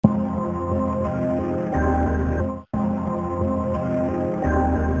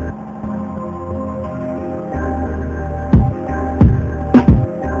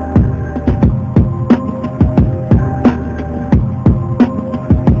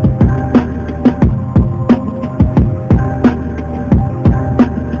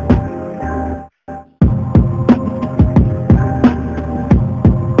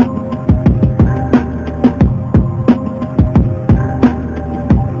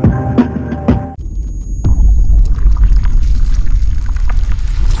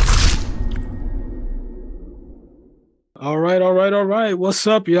right, what's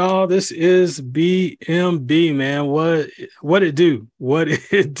up, y'all? This is BMB, man. What it do? What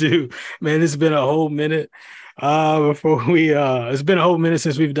it do? Man, it's been a whole minute. Before we It's been a whole minute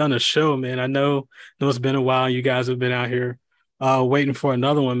since we've done a show, man. I know it's been a while. You guys have been out here waiting for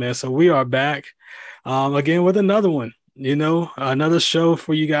another one, man. So we are back again with another one, another show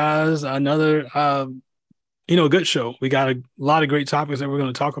for you guys, another good show. We got a lot of great topics that we're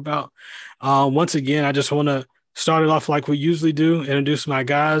going to talk about. Once again, I just want to start it off like we usually do, introduce my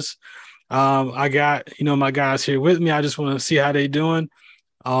guys. I got, my guys here with me. I just want to see how they doing.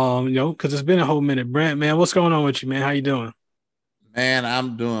 Because it's been a whole minute. Brent, man, what's going on with you, man? How you doing? Man,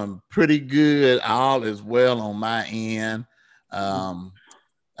 I'm doing pretty good. All is well on my end. Um,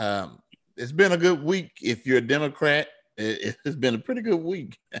 it's been a good week. If you're a Democrat, it's been a pretty good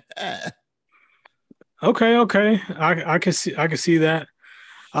week. Okay. I can see that.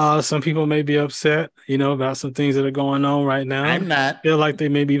 Some people may be upset, about some things that are going on right now. I'm not. Feel like they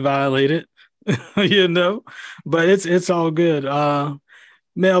may be violated, you know, but it's all good.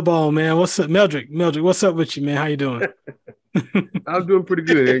 Melbone, man, what's up? Meldrick, what's up with you, man? How you doing? I'm doing pretty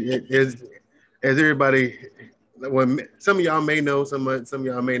good. As everybody, well, some of y'all may know, some of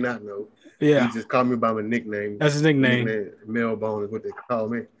y'all may not know. Yeah, He just called me by my nickname. that's his nickname. Melbone is what they call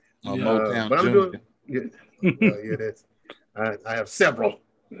me. Motown But I'm Junior. doing. Yeah, that's. I have several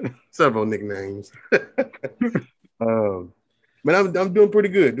nicknames. But I'm doing pretty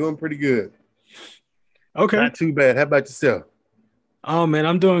good. Okay. Not too bad. How about yourself? Oh man,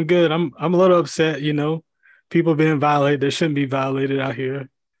 I'm doing good. I'm a little upset, people being violated. They shouldn't be violated out here.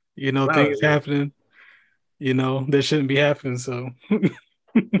 Wow, Things yeah. happening, that shouldn't be happening. So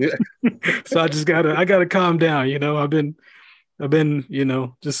Yeah. so I gotta calm down, I've been,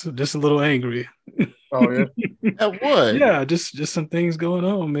 just a little angry. Oh yeah. What? Yeah, just some things going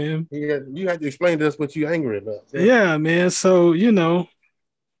on, man. Yeah. You have to explain to us what you're angry about. Yeah, man. So,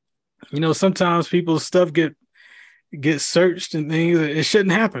 sometimes people's stuff get searched and things. It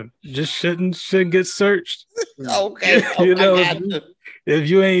shouldn't happen. Just shouldn't get searched. Okay. If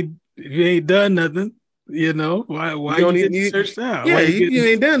you ain't done nothing, why You don't you need- get searched out? Yeah, Why you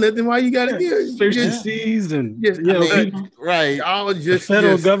ain't done nothing. Why you gotta get searched and just, seized and just- Right. all the just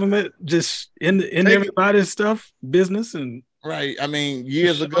federal just- government just in Take it. everybody's stuff, business and Right. I mean,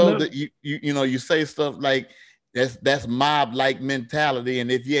 years Just ago showing that you say stuff like that's mob like mentality,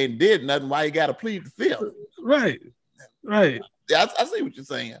 and if you ain't did nothing, why you gotta plead the fifth? right. I see what you're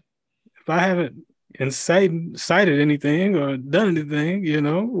saying. If I haven't cited anything or done anything,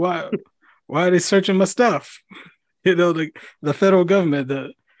 why are they searching my stuff? The federal government,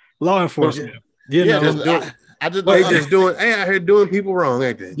 the law enforcement. I just They don't just doing. Hey, out here doing people wrong,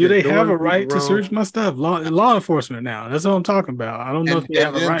 ain't they? Do they Just have doing a right people to wrong. search my stuff? Law enforcement now. That's what I'm talking about. I don't know if they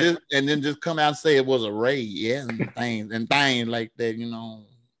have a right. and then just come out and say it was a raid, yeah, and things like that,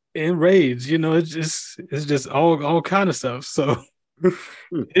 In raids, it's just all kind of stuff. So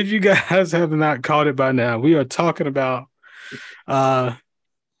if you guys have not caught it by now, we are talking about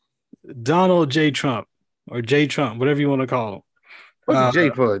Donald J. Trump or J. Trump, whatever you want to call him. What's J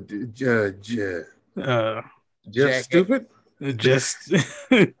for? Just Jack- stupid. Just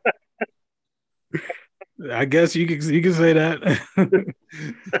I guess you can say that.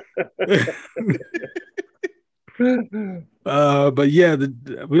 But yeah,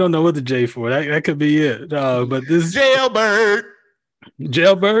 we don't know what the J for. That could be it. But this jailbird.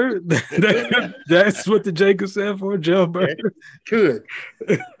 that's what the J could stand for. Jailbird. Could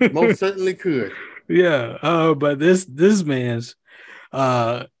most certainly could. Yeah. But this man's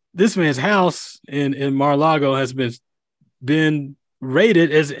house in Mar-a-Lago has been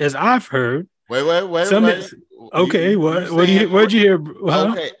raided as I've heard. Wait. Okay, where'd you hear? Huh?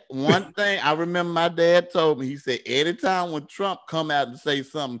 Okay, one thing I remember my dad told me, he said, anytime when Trump come out and say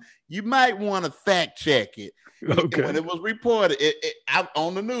something, you might want to fact check it. Okay. When it was reported out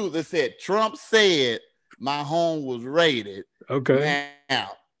on the news, it said Trump said my home was raided. Okay. Now,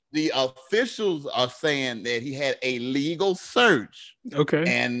 the officials are saying that he had a legal search. Okay.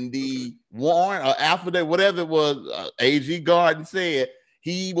 And the warrant or affidavit, whatever it was, AG Garden said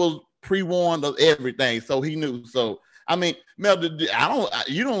he was pre-warned of everything, so he knew. So I mean, Mel, if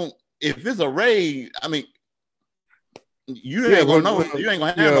it's a raid, I mean, you ain't gonna know. You ain't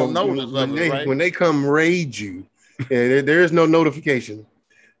gonna have no notice of it, right? When they come raid you, there is no notification.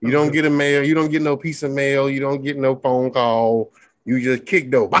 You don't get a mail. You don't get no piece of mail. You don't get no phone call. You just kick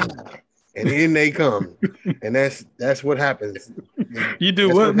door, and in they come, and that's what happens. You do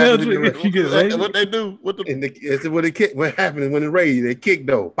what, Mildred? If you get raided? What they do? What happens when it's raided? They kick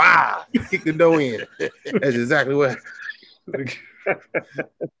door, kick the door in. That's exactly what.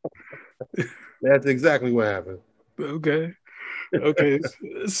 That's exactly what happened. Okay. Okay,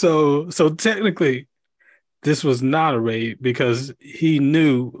 so technically, this was not a raid because he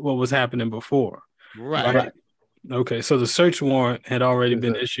knew what was happening before, Right. right? Okay, so the search warrant had already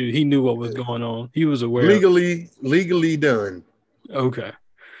been issued. He knew what was going on. He was aware. Legally done. Okay,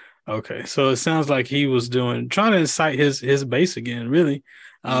 okay. So it sounds like he was trying to incite his base again, really,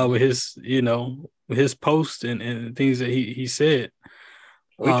 with his with his post and things that he said.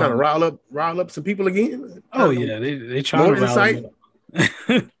 Are we trying to rile up some people again? Oh yeah, they trying More to rally insight.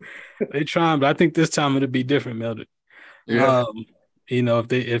 him up. They trying, but I think this time it'll be different, Mildred. Yeah.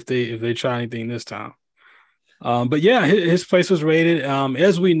 If they try anything this time. But yeah, his place was raided.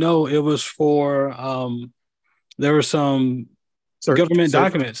 As we know, it was for there were some government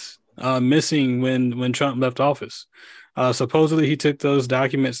documents missing when Trump left office. Supposedly, he took those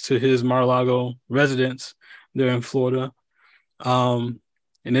documents to his Mar-a-Lago residence there in Florida.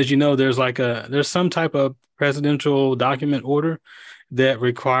 And as you know, there's some type of presidential document order that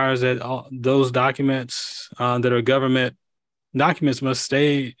requires that those documents that are government documents must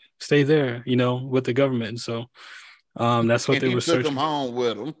stay there, with the government. And so that's what And they he were took them searching. home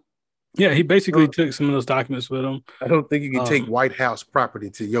with him. Yeah, he basically took some of those documents with him. I don't think you can take White House property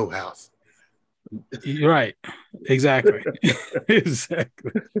to your house. You're right. Exactly.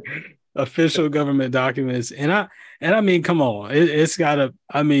 Exactly. Official government documents. And I mean, come on. It's gotta,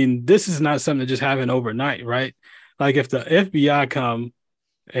 I mean, this is not something that just happened overnight, right? Like if the FBI come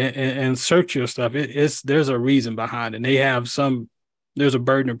and search your stuff, there's a reason behind it. And they have there's a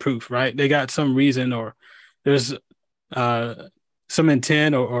burden of proof, right? They got some reason, or there's some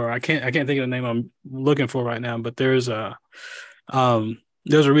intent, or I can't think of the name I'm looking for right now, but there's a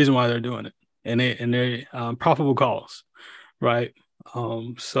reason why they're doing it, and they probable cause, right?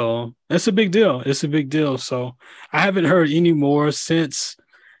 So it's a big deal. It's a big deal. So I haven't heard any more since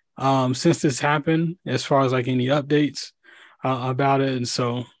this happened, as far as like any updates about it. And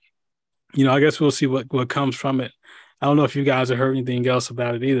so, I guess we'll see what comes from it. I don't know if you guys have heard anything else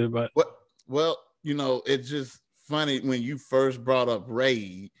about it either, but well, it's just funny when you first brought up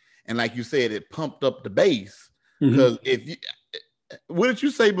raid, and like you said, it pumped up the base. Because what did you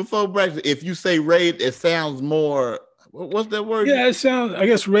say before Brexit? If you say raid, it sounds more. What's that word? Yeah, I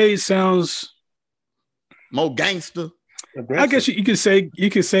guess raid sounds more gangster. Aggressive. I guess you could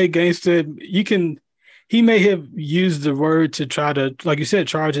say gangster. He may have used the word to try to, like you said,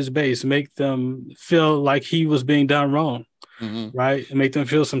 charge his base, make them feel like he was being done wrong, right? And make them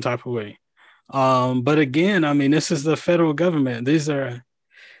feel some type of way. But again, I mean, this is the federal government. These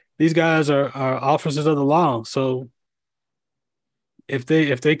guys are officers of the law. So if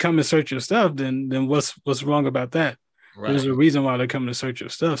they come and search your stuff, then what's wrong about that? Right. There's a reason why they're coming to search your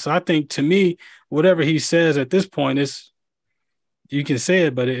stuff. So I think, to me, whatever he says at this point is, you can say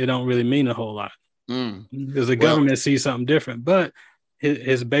it, but it don't really mean a whole lot. Because the government sees something different. But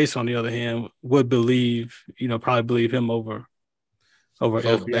his base, on the other hand, would probably believe him over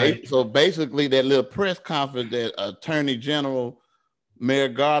FBI. So basically, that little press conference that Attorney General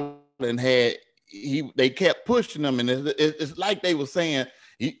Merrick Garland had, they kept pushing him, and it's like they were saying,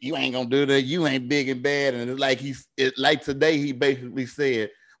 you ain't gonna do that, you ain't big and bad. And it's like today he basically said,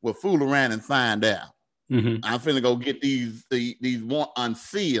 well, fool around and find out. I'm finna go get these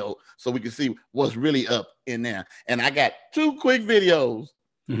unsealed so we can see what's really up in there. And I got 2 quick videos.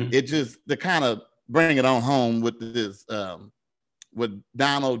 It just to kind of bring it on home with this with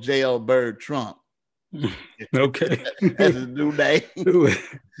Donald J.L. Bird Trump. Okay. That's his new name.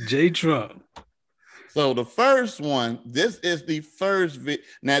 J. Trump. So the first one, this is the first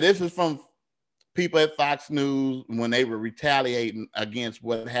now this is from people at Fox News when they were retaliating against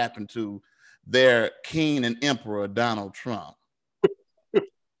what happened to their king and emperor, Donald Trump.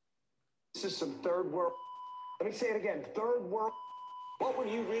 This is some third world. Let me say it again. Third world. What were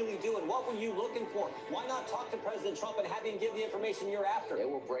you really doing? What were you looking for? Why not talk to President Trump and have him give the information you're after? They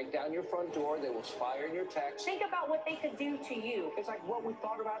will break down your front door. They will spy on your text. Think about what they could do to you. It's like what we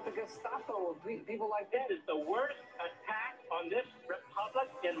thought about the Gestapo, people like that. Is the worst attack on this republic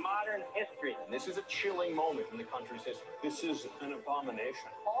in modern history. And this is a chilling moment in the country's history. This is an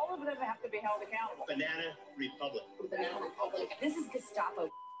abomination. All of them have to be held accountable. Banana Republic. Banana Republic. This is Gestapo,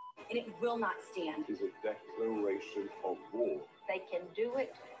 and it will not stand. It is a declaration of war. They can do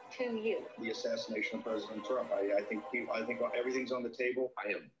it to you. The assassination of President Trump. I think everything's on the table.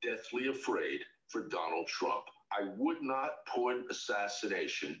 I am deathly afraid for Donald Trump. I would not put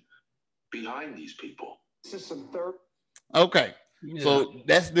assassination behind these people. This is some third. Okay, so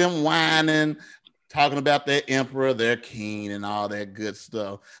that's them whining, talking about their emperor, their king, and all that good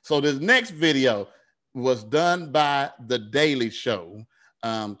stuff. So this next video was done by The Daily Show,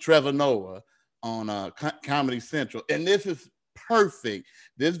 Trevor Noah on Comedy Central, and this is perfect.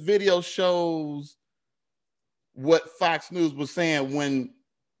 This video shows what Fox News was saying when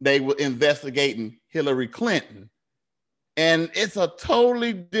they were investigating Hillary Clinton. And it's a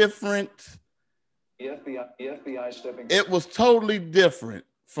totally different. The FBI stepping. It was totally different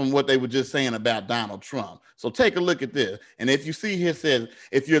from what they were just saying about Donald Trump. So take a look at this. And if you see here, it says,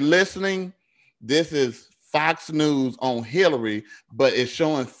 if you're listening, this is Fox News on Hillary, but it's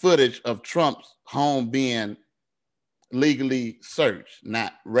showing footage of Trump's home being legally searched,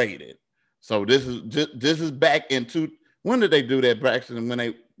 not raided. So this is back into, when did they do that, Braxton? When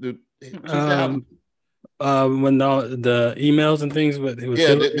they do 2000? When the emails and things with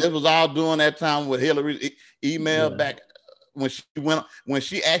this was all during that time with Hillary's email back when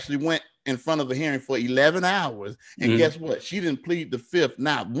she actually went in front of the hearing for 11 hours. And guess what? She didn't plead the fifth,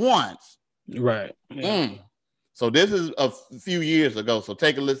 not once. Right. Yeah. So this is a few years ago. So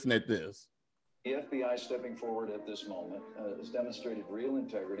take a listen at this. The FBI stepping forward at this moment has demonstrated real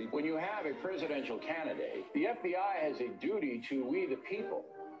integrity. When you have a presidential candidate, the FBI has a duty to we the people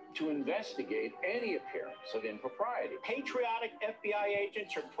to investigate any appearance of impropriety. Patriotic FBI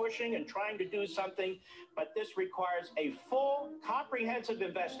agents are pushing and trying to do something, but this requires a full, comprehensive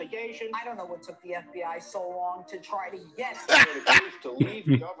investigation. I don't know what took the FBI so long to try to get. It appears to leave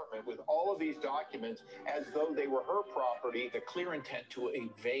government with all of these documents as though they were her property. The clear intent to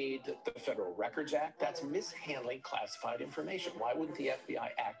evade the Federal Records Act, that's mishandling classified information. Why wouldn't the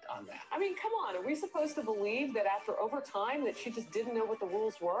FBI act on that? I mean, come on. Are we supposed to believe that after over time that she just didn't know what the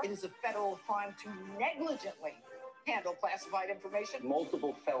rules were? It is a federal crime to negligently handle classified information.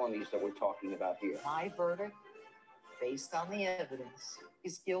 Multiple felonies that we're talking about here. My verdict, based on the evidence,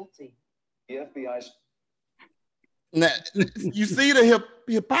 is guilty. The FBI's. Now, you see the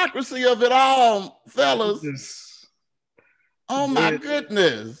hypocrisy of it all, fellas. Oh my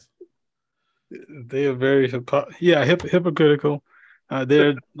goodness. They are very hypocritical.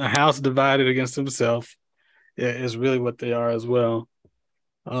 They're a house divided against themselves. Yeah, is really what they are as well.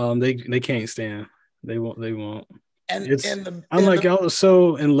 They can't stand. They won't. I'm like, I was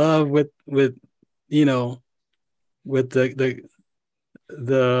so in love with the what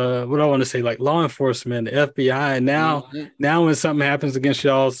I want to say, like law enforcement, the FBI. And now when something happens against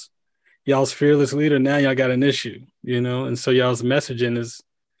y'all's fearless leader, now y'all got an issue, and so y'all's messaging is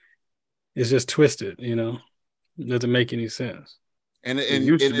just twisted, it doesn't make any sense. And it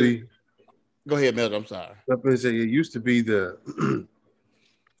used to be. Go ahead, Mel. I'm sorry. It used to be the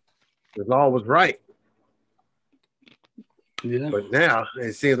law was right. Yeah. But now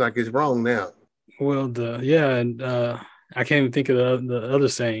it seems like it's wrong now. Well, I can't even think of the other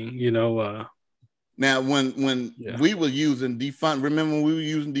saying, Now, when we were using defund, remember when we were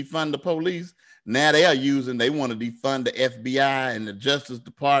using defund the police? Now they want to defund the FBI and the Justice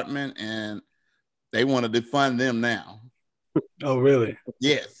Department, and they want to defund them now. Oh, really?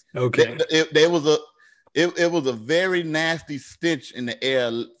 Yes. Okay. It was a very nasty stench in the air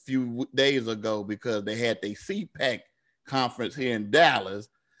a few days ago because they had their CPAC conference here in Dallas.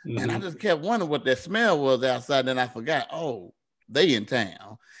 And I just kept wondering what that smell was outside. Then I forgot, they in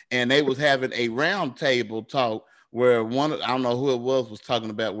town. And they was having a round table talk where I don't know who it was talking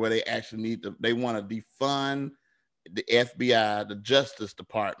about where they actually they want to defund the FBI, the Justice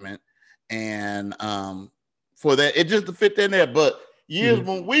Department. And for that, it just to fit in there. But years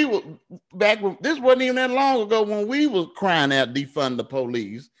when we were back when this wasn't even that long ago when we was crying out defund the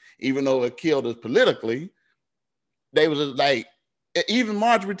police, even though it killed us politically, they was just like, even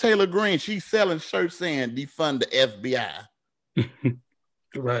Marjorie Taylor Greene, she's selling shirts saying defund the FBI.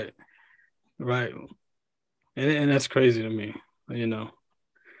 Right. And that's crazy to me,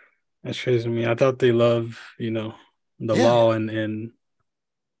 That's crazy to me. I thought they love, the law and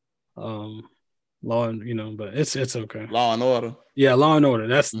law and but it's okay. Law and order. Yeah, law and order.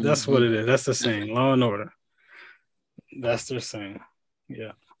 That's what it is. That's the saying. Law and order. That's their saying.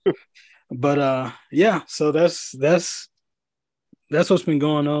 Yeah. But so that's what's been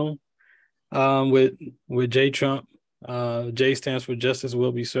going on with J Trump. J stands for Justice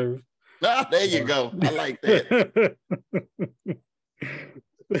Will Be Served. Ah, there you go. I like that.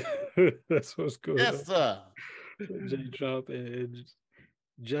 That's what's good. Yes, sir. J Trump and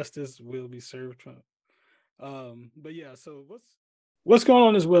Justice Will Be Served Trump. But yeah, so what's going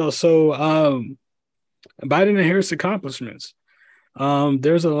on as well? So Biden and Harris accomplishments.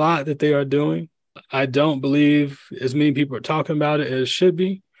 There's a lot that they are doing. I don't believe as many people are talking about it as should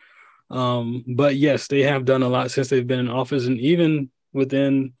be. But yes, they have done a lot since they've been in office, and even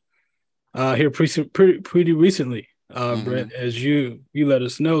within here pretty recently, Brett, as you let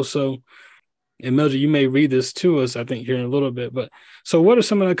us know. So And Mildred, you may read this to us, I think, here in a little bit. But so, what are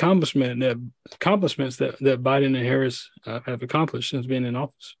some of the accomplishments that Biden and Harris have accomplished since being in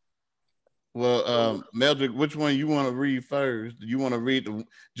office? Well, Mildred, which one you want to read first? Do you want to read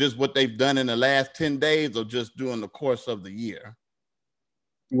just what they've done in the last 10 days, or just during the course of the year?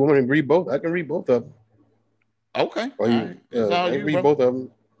 You want me to read both? I can read both of them. Okay. All right. I can read both of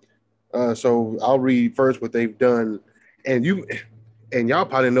them. So I'll read first what they've done, and y'all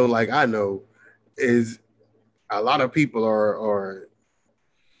probably know, like I know, is a lot of people are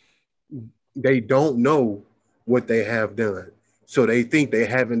they don't know what they have done, so they think they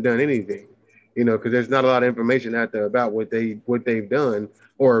haven't done anything, because there's not a lot of information out there about what they've done,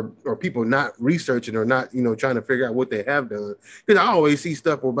 or people not researching or not trying to figure out what they have done. Because I always see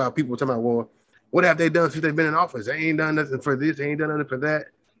stuff about people talking about, well, what have they done since they've been in office? They ain't done nothing for this, they ain't done nothing for that.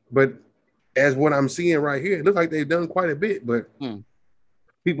 But as what I'm seeing right here, it looks like they've done quite a bit, but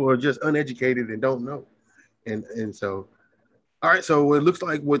people are just uneducated and don't know. And so, all right, so it looks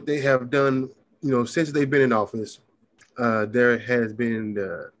like what they have done, since they've been in office, there has been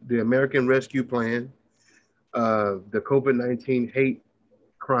the American Rescue Plan, the COVID-19 Hate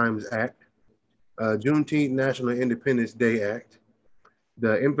Crimes Act, Juneteenth National Independence Day Act,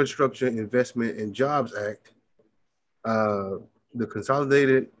 the Infrastructure Investment and Jobs Act, the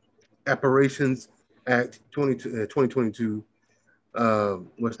Consolidated Appropriations Act 2022,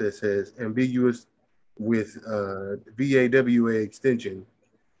 what's that says, ambiguous with VAWA extension,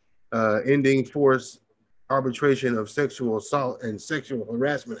 ending forced arbitration of sexual assault and sexual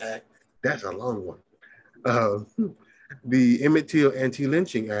harassment act. That's a long one. The Emmett Till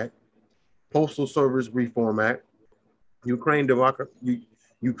Anti-Lynching Act, Postal Service Reform Act, Ukraine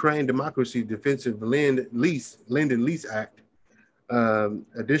Democracy Defensive Lend and Lease Act,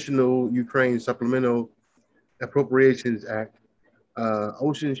 additional Ukraine Supplemental Appropriations Act,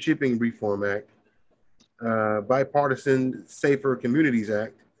 Ocean Shipping Reform Act, Bipartisan Safer Communities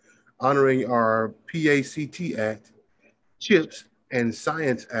Act, honoring our PACT Act, CHIPS and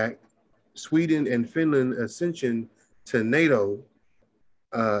Science Act, Sweden and Finland ascension to NATO,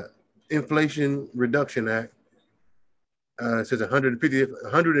 Inflation Reduction Act, it says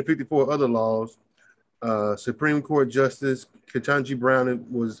 154 other laws. Supreme Court Justice Ketanji Brown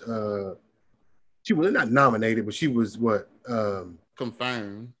was she was not nominated, but she was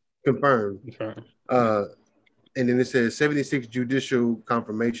confirmed. And then it says 76 judicial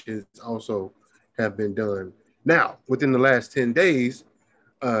confirmations also have been done. Now, within the last 10 days,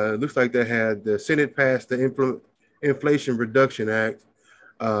 it looks like they had the Senate passed the Inflation Reduction Act.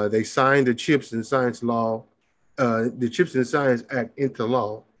 They signed the Chips and Science Law, the Chips and Science Act into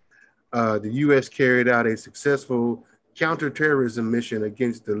law. The U.S. carried out a successful counterterrorism mission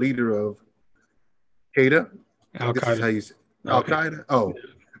against the leader of Al-Qaeda. Al-Qaeda. Oh,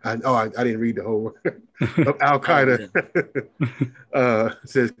 I didn't read the whole word. Of Al-Qaeda.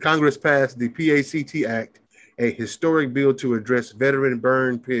 Says Congress passed the PACT Act, a historic bill to address veteran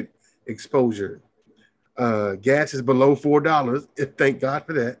burn pit exposure. Gas is below $4. Thank God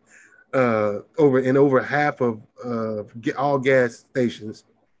for that. Over half of all gas stations.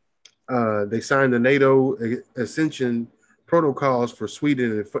 They signed the NATO Ascension protocols for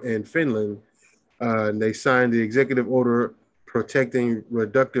Sweden and Finland. And they signed the executive order protecting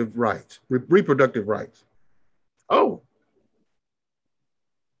reproductive rights. Oh,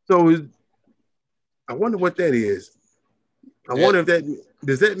 so I wonder what that is. I wonder if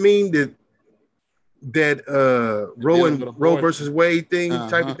does that mean that Roe versus Wade thing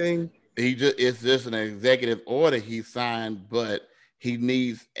type of thing? It's just an executive order he signed, but he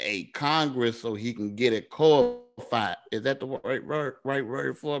needs a Congress so he can get it codified. Is that the right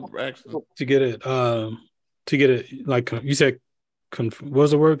word for it, actually? To get it, like you said, what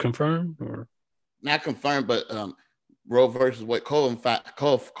was the word, confirmed or not confirmed, but Roe versus Wade codified.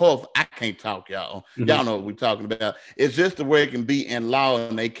 I can't talk, y'all. Mm-hmm. Y'all know what we're talking about. It's just the way it can be in law,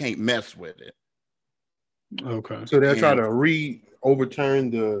 and they can't mess with it. Okay. So they'll try to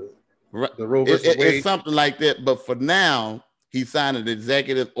overturn the Roe versus Wade. It's something like that. But for now, he signed an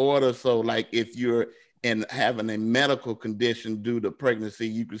executive order. So, like, if you're having a medical condition due to pregnancy,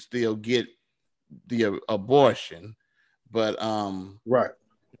 you can still get the abortion. But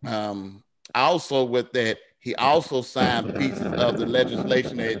also with that, he also signed pieces of the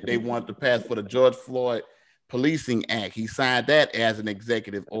legislation that they wanted to pass for the George Floyd Policing Act. He signed that as an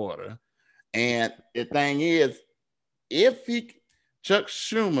executive order. And the thing is, Chuck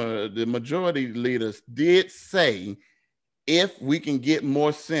Schumer, the majority leaders, did say, if we can get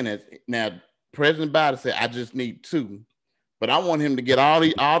more Senate. Now, President Biden said, I just need 2, but I want him to get all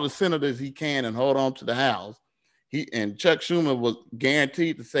the senators he can and hold on to the House. And Chuck Schumer was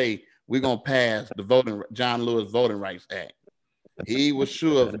guaranteed to say, we're gonna pass the John Lewis Voting Rights Act. He was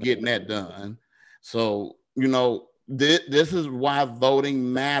sure of getting that done. So, you know, this is why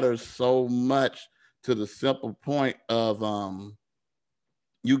voting matters so much, to the simple point of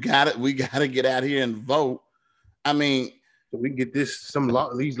we gotta get out here and vote. I mean, so we can get these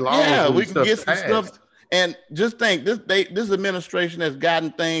laws. Yeah, we can get some passed. stuff. And just think, this administration has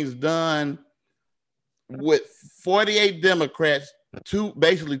gotten things done with 48 Democrats,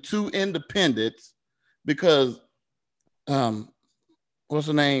 basically two independents, because what's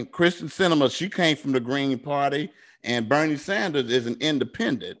her name? Kristen Sinema, she came from the Green Party, and Bernie Sanders is an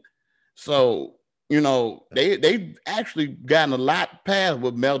independent. So, you know, they've actually gotten a lot past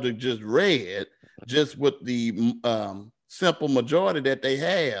what Meldrick just read, just with the simple majority that they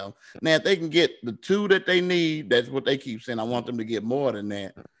have. Now, if they can get the two that they need, that's what they keep saying. I want them to get more than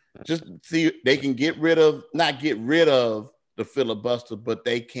that. Just see, they can not get rid of the filibuster, but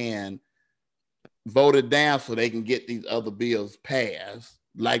they can vote it down so they can get these other bills passed,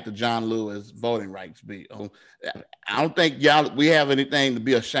 like the John Lewis voting rights bill. I don't think we have anything to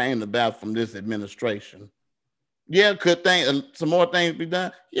be ashamed about from this administration. Yeah, could some more things be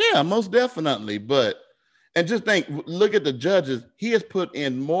done? Yeah, most definitely. And just look at the judges. He has put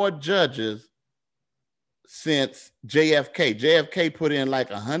in more judges since JFK. JFK put in like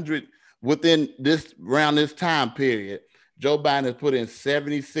 100 around this time period. Joe Biden has put in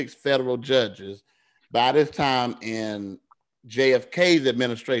 76 federal judges. By this time in JFK's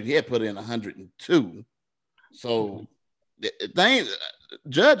administration, he had put in 102. So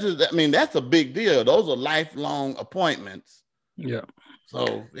judges, I mean, that's a big deal. Those are lifelong appointments. Yeah.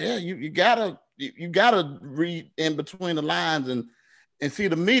 So yeah, you gotta read in between the lines and see,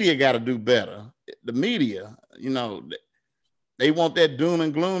 the media got to do better. The media, you know, they want that doom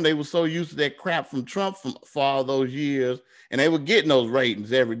and gloom. They were so used to that crap from Trump for all those years, and they were getting those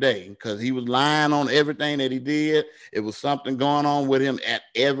ratings every day because he was lying on everything that he did. It was something going on with him at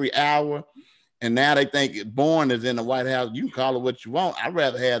every hour. And now they think Bourne is in the White House. You can call it what you want. I'd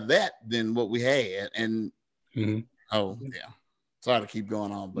rather have that than what we had. And oh yeah, sorry to keep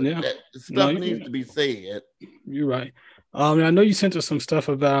going on, but that stuff needs to be said. You're right. I know you sent us some stuff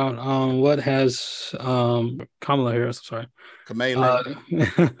about what has Kamala Harris. Sorry, Kamala.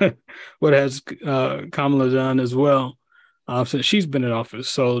 What has Kamala done as well since she's been in office?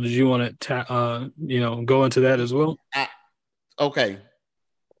 So, did you want to go into that as well? Okay.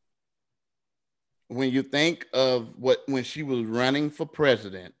 When you think of when she was running for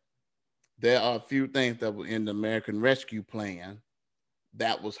president, there are a few things that were in the American Rescue Plan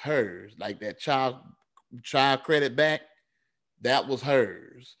that was hers, like that child credit back. That was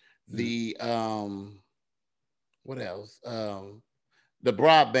hers. The what else? The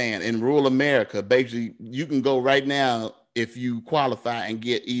broadband in rural America. Basically, you can go right now if you qualify and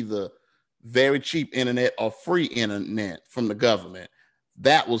get either very cheap internet or free internet from the government.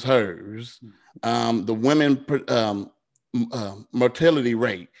 That was hers. The women mortality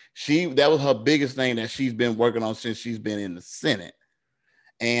rate. That was her biggest thing that she's been working on since she's been in the Senate.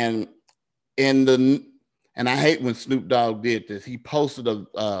 And I hate when Snoop Dogg did this. He posted a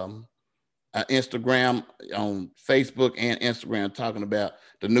Instagram on Facebook and Instagram talking about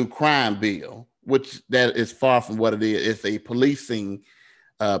the new crime bill, which that is far from what it is. It's a policing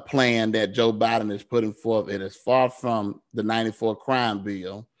plan that Joe Biden is putting forth. It is far from the 94 crime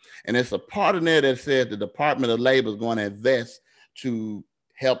bill. And it's a part in there that says the Department of Labor is going to invest to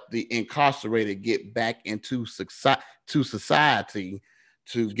help the incarcerated get back into society,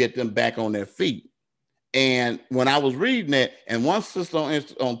 to get them back on their feet. And when I was reading it, and one sister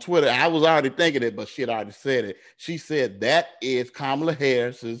on Twitter, I was already thinking it, but she had already said it. She said that is Kamala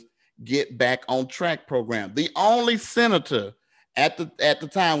Harris's Get Back on Track program. The only senator at the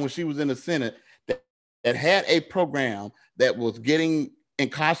time when she was in the Senate that had a program that was getting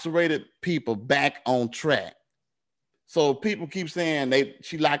incarcerated people back on track. So people keep saying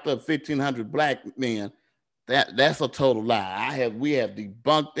she locked up 1,500 black men. That's a total lie. We have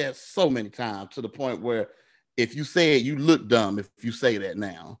debunked that so many times, to the point where if you say it, you look dumb if you say that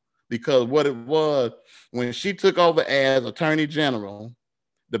now. Because what it was, when she took over as Attorney General,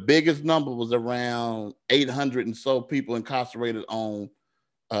 the biggest number was around 800 and so people incarcerated on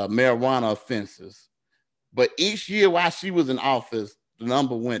marijuana offenses. But each year while she was in office, the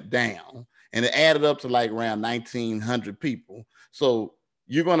number went down, and it added up to like around 1,900 people. So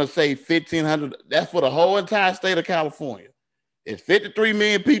you're going to say 1,500, that's for the whole entire state of California. It's 53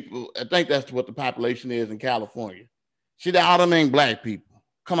 million people. I think that's what the population is in California. All them ain't black people.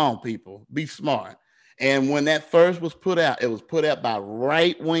 Come on, people, be smart. And when that first was put out, it was put out by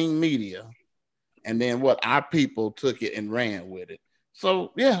right-wing media. And then our people took it and ran with it.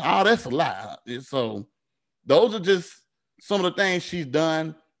 So yeah, all that's a lie. So those are just some of the things she's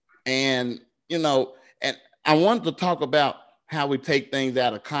done. And and I wanted to talk about how we take things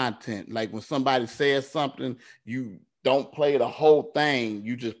out of content. Like when somebody says something, you don't play the whole thing.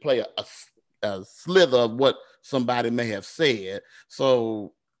 You just play a slither of what somebody may have said.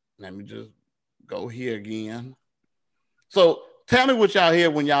 So let me just go here again. So tell me what y'all hear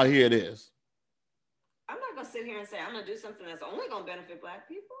when y'all hear this. I'm not going to sit here and say I'm going to do something that's only going to benefit Black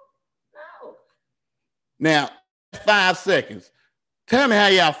people. No. Now, 5 seconds. Tell me how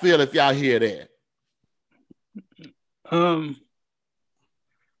y'all feel if y'all hear that. You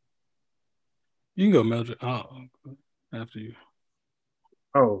can go, Mildred. After you.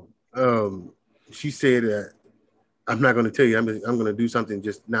 She said that I'm not going to tell you. I'm going to do something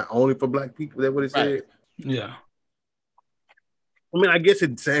just not only for Black people. Is that what it said? Yeah. I mean, I guess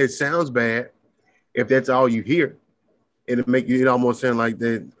it sounds bad if that's all you hear. It'll make you. It almost sound like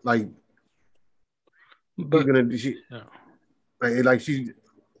that. Like, but you're gonna. Like she.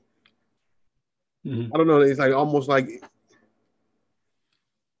 I don't know. It's like almost like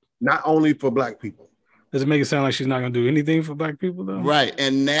not only for Black people. Does it make it sound like she's not going to do anything for Black people, though? Right,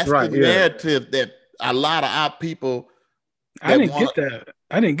 and that's the narrative that a lot of our people. I didn't get that.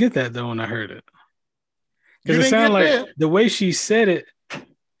 I didn't get that though when I heard it. Because it sounded like the way she said it,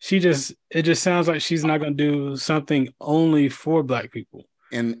 it just sounds like she's not going to do something only for Black people.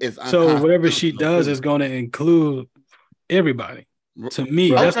 And it's so whatever she does is going to include everybody. To me,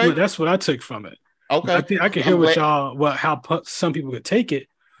 that's what I took from it. Okay, I think I can hear how some people could take it.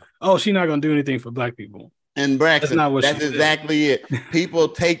 Oh, she's not going to do anything for Black people. And Braxton, that's exactly it. People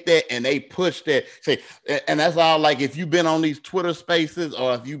take that and they push that. Say, and that's all. Like if you've been on these Twitter Spaces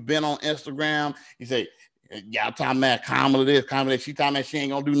or if you've been on Instagram, you say, y'all talking about Kamala this, Kamala that. She talking about she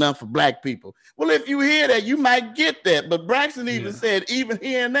ain't gonna do nothing for Black people. Well, if you hear that, you might get that. But Braxton even said, even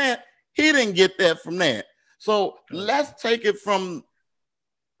hearing that, he didn't get that from that. So let's take it from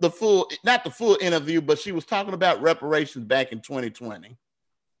not the full interview, but she was talking about reparations back in 2020.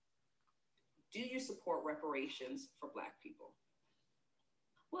 Do you support reparations for Black people?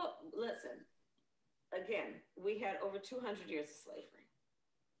 Well, listen, again, we had over 200 years of slavery.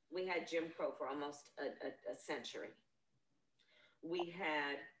 We had Jim Crow for almost a century. We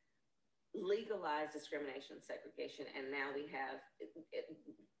had legalized discrimination and segregation, and now we have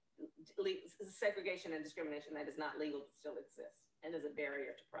segregation and discrimination that is not legal but still exists and is a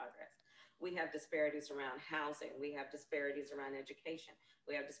barrier to progress. We have disparities around housing. We have disparities around education.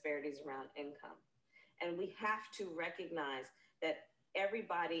 We have disparities around income. And we have to recognize that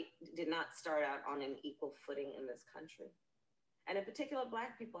everybody did not start out on an equal footing in this country. And in particular,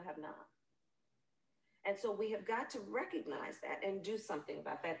 Black people have not. And so we have got to recognize that and do something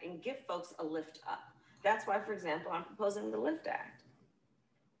about that and give folks a lift up. That's why, for example, I'm proposing the LIFT Act.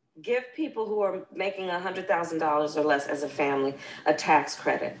 Give people who are making $100,000 or less as a family a tax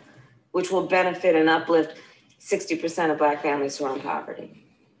credit, which will benefit and uplift 60% of Black families who are in poverty.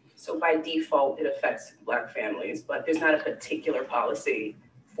 So by default, it affects Black families, but there's not a particular policy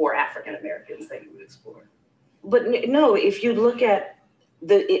for African Americans that you would explore. But no, if you look at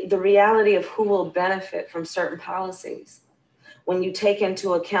the reality of who will benefit from certain policies, when you take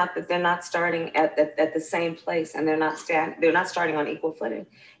into account that they're not starting at the same place and they're not starting on equal footing,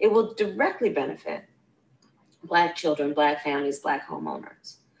 it will directly benefit Black children, Black families, Black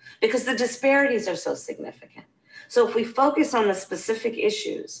homeowners, because the disparities are so significant. So if we focus on the specific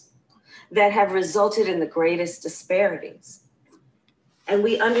issues that have resulted in the greatest disparities, and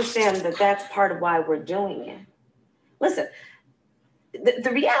we understand that that's part of why we're doing it. Listen, the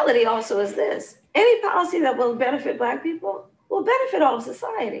reality also is this: any policy that will benefit Black people will benefit all of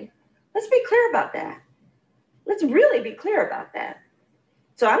society. Let's be clear about that. Let's really be clear about that.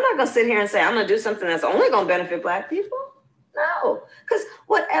 So I'm not going to sit here and say I'm going to do something that's only going to benefit Black people. No, because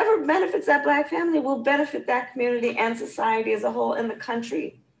whatever benefits that Black family will benefit that community and society as a whole in the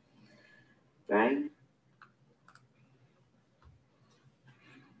country, right?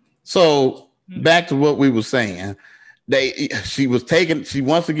 So back to what we were saying, she was taken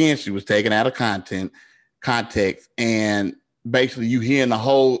out of context, and basically you hearing the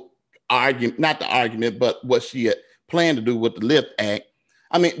whole argument, not the argument, but what she had planned to do with the LIFT Act.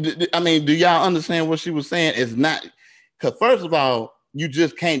 I mean, do y'all understand what she was saying? It's not, because first of all, you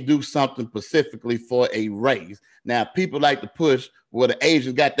just can't do something specifically for a race. Now, people like to push where the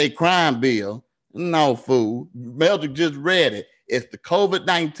Asians got their crime bill. No, fool. Meldrick just read it. It's the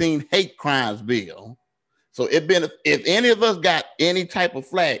COVID-19 hate crimes bill. So if any of us got any type of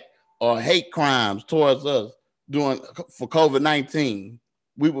flack or hate crimes towards us for COVID-19,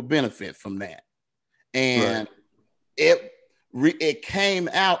 we would benefit from that. And it came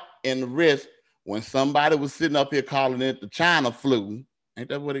out in the risk when somebody was sitting up here calling it the China flu. Ain't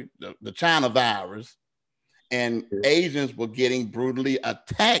that what the China virus? And Asians were getting brutally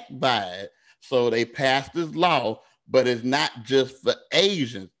attacked by it. So they passed this law, but it's not just for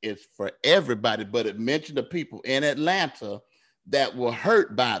Asians, it's for everybody. But it mentioned the people in Atlanta that were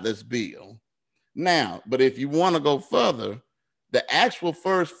hurt by this bill. Now, but if you want to go further, the actual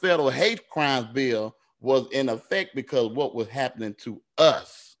first federal hate crimes bill was in effect because what was happening to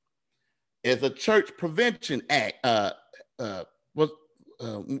us. It's a church prevention act.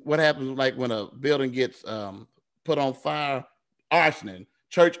 What happens like when a building gets put on fire? Arsoning,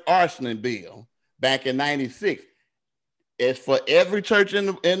 church arsoning bill back in '96. It's for every church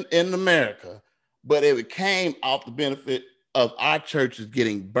in America, but it came off the benefit of our churches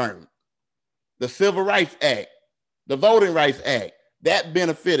getting burned. The Civil Rights Act, the Voting Rights Act, that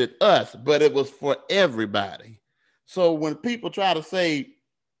benefited us, but it was for everybody. So when people try to say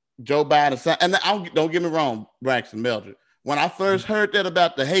Joe Biden, and don't get me wrong, Braxton Mildred, when I first heard that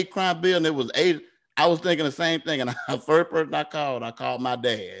about the hate crime bill and it was I was thinking the same thing. And the first person I called my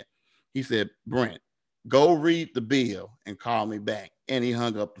dad. He said, Brent, go read the bill and call me back. And he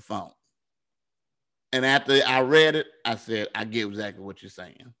hung up the phone. And after I read it, I said, I get exactly what you're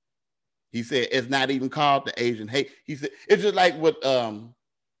saying. He said, it's not even called the Asian hate. He said, it's just like with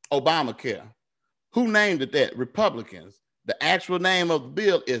Obamacare. Who named it that? Republicans. The actual name of the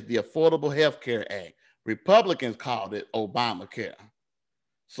bill is the Affordable Health Care Act. Republicans called it Obamacare.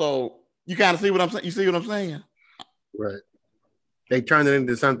 So you kind of see what I'm saying? You see what I'm saying? Right. They turned it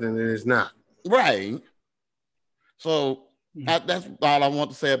into something that it's not. Right. So that's all I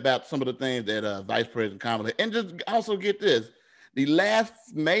want to say about some of the things that Vice President Kamala. And just also get this. The last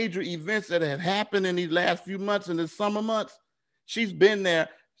major events that have happened in these last few months, in the summer months, she's been there.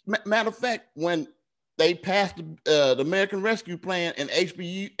 Matter of fact, when they passed the American Rescue Plan and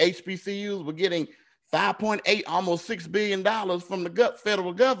HBCUs were getting $5.8, almost $6 billion from the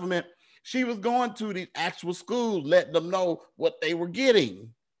federal government, she was going to the actual schools, letting them know what they were getting.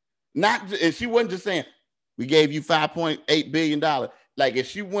 And she wasn't just saying, we gave you $5.8 billion. Like if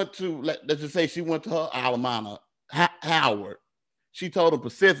she went to, let's just say she went to her alma mater, Howard, she told them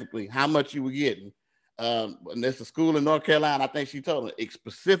specifically how much you were getting. And there's a school in North Carolina, I think she told them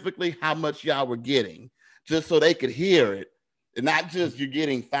specifically how much y'all were getting, just so they could hear it. And not just you're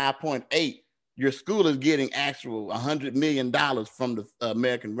getting 5.8, your school is getting actual $100 million from the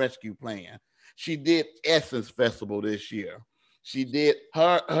American Rescue Plan. She did Essence Festival this year. She did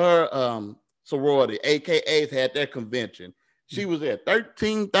her sorority, AKAs had their convention. She was there,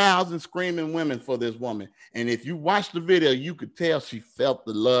 13,000 screaming women for this woman. And if you watch the video, you could tell she felt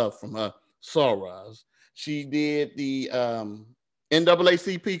the love from her sorors. She did the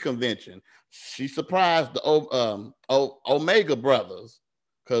NAACP convention. She surprised the Omega brothers,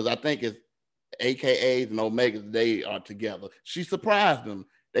 because I think it's AKAs and Omegas, they are together. She surprised them.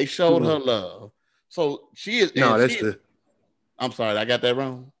 They showed her love. So she is. No, that's I'm sorry, I got that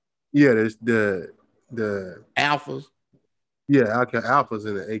wrong. Yeah, there's the Alphas. Yeah, okay, Alphas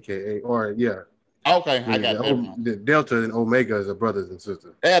in the AKA, or yeah. Okay, I got that wrong. The Delta and Omega is brothers and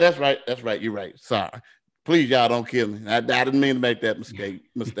sisters. Yeah, that's right. That's right. You're right. Sorry. Please, y'all don't kill me. I didn't mean to make that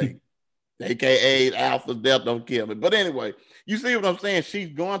mistake. AKA Alpha, Delta, don't kill me. But anyway, you see what I'm saying? She's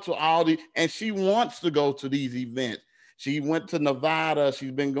going to all these, and she wants to go to these events. She went to Nevada.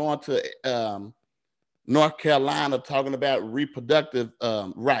 She's been going to North Carolina, talking about reproductive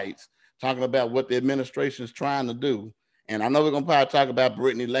rights, talking about what the administration is trying to do. And I know we're going to probably talk about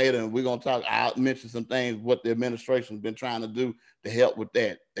Brittany later, and we're going to I'll mention some things, what the administration has been trying to do to help with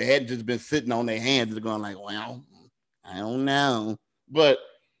that. They hadn't just been sitting on their hands and going like, well, I don't know. But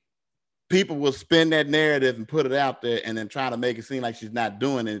people will spin that narrative and put it out there and then try to make it seem like she's not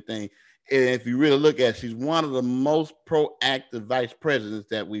doing anything. And if you really look at it, she's one of the most proactive vice presidents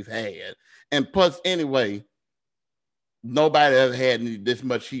that we've had. And plus, anyway, nobody ever had this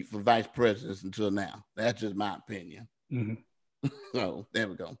much heat for vice presidents until now. That's just my opinion. Mm-hmm. So there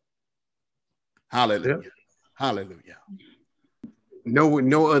we go. Hallelujah. Yeah. Hallelujah.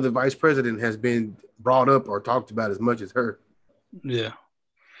 No other vice president has been brought up or talked about as much as her. Yeah.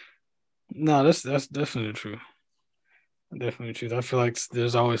 No, that's definitely true. Definitely true. I feel like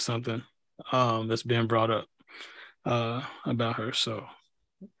there's always something that's being brought up about her. So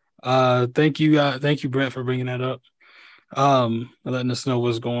thank you, Brent, for bringing that up. Letting us know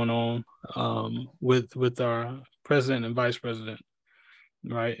what's going on with our president and vice president,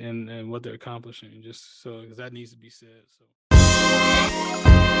 right, and what they're accomplishing, just so because that needs to be said. So